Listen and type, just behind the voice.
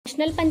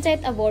National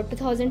Panchayat Award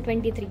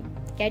 2023.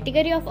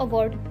 Category of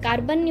award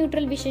Carbon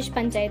Neutral Vishesh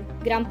Panchayat,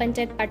 Gram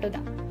Panchayat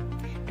Patoda.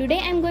 Today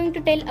I am going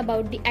to tell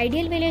about the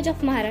ideal village of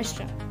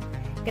Maharashtra.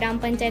 Gram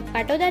Panchayat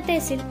Patoda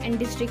Tehsil and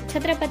District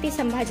Chhatrapati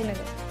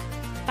Sambhajinagar.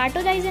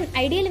 Patoda is an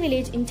ideal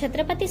village in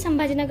Chhatrapati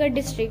Sambhajinagar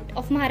district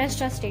of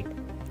Maharashtra state.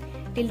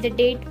 Till the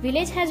date,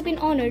 village has been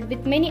honored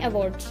with many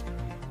awards.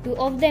 2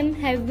 of them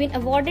have been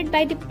awarded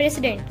by the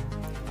President.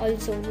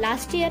 Also,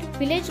 last year,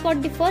 village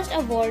got the first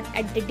award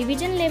at the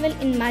division level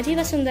in Majhi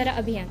Vasundhara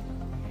Abhiyan.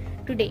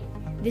 Today,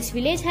 this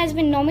village has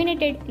been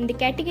nominated in the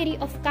category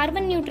of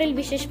Carbon Neutral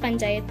Vishesh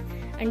Panchayat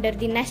under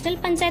the National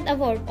Panchayat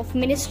Award of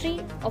Ministry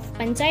of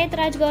Panchayati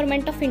Raj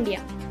Government of India.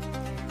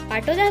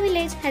 Patoda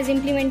village has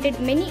implemented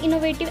many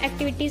innovative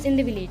activities in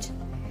the village.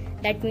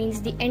 That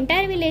means the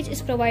entire village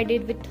is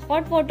provided with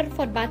hot water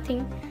for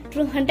bathing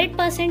through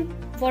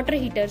 100% water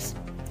heaters.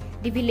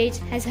 The village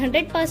has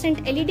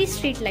 100% LED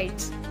street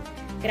lights.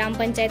 Gram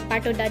Panchayat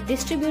Patoda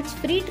distributes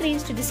free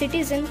trees to the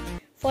citizens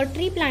for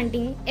tree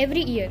planting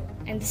every year,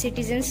 and the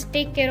citizens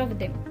take care of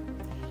them.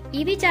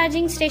 EV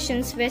charging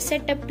stations were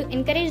set up to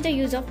encourage the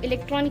use of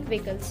electronic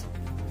vehicles.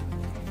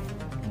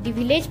 The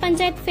village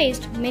panchayat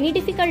faced many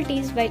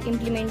difficulties while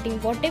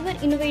implementing whatever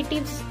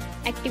innovative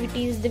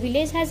activities the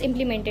village has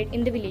implemented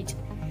in the village,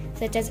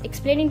 such as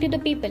explaining to the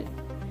people,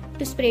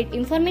 to spread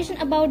information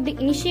about the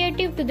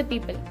initiative to the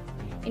people,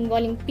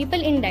 involving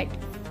people in that.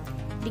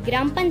 The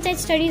Gram Panchayat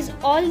studies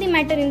all the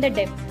matter in the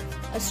depth.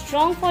 A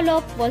strong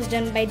follow-up was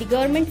done by the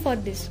government for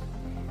this.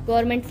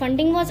 Government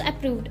funding was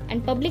approved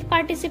and public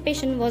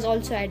participation was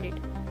also added.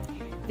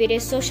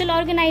 Various social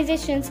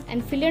organizations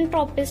and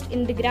philanthropists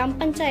in the Gram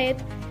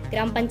Panchayat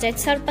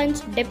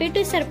Sarpanch,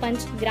 Deputy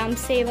Sarpanch, Gram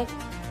Sevak,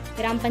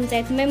 Gram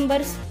Panchayat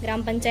members,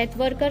 Gram Panchayat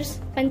workers,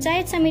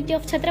 Panchayat Samiti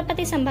of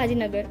Chhatrapati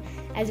Sambhajinagar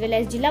as well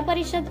as Jilla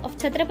Parishad of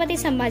Chhatrapati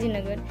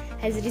Sambhajinagar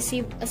has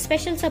received a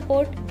special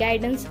support,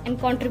 guidance and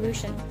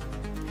contribution.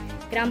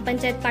 Gram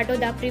Panchayat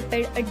Patoda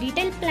prepared a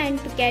detailed plan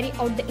to carry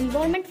out the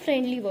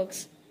environment-friendly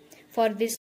works. For this,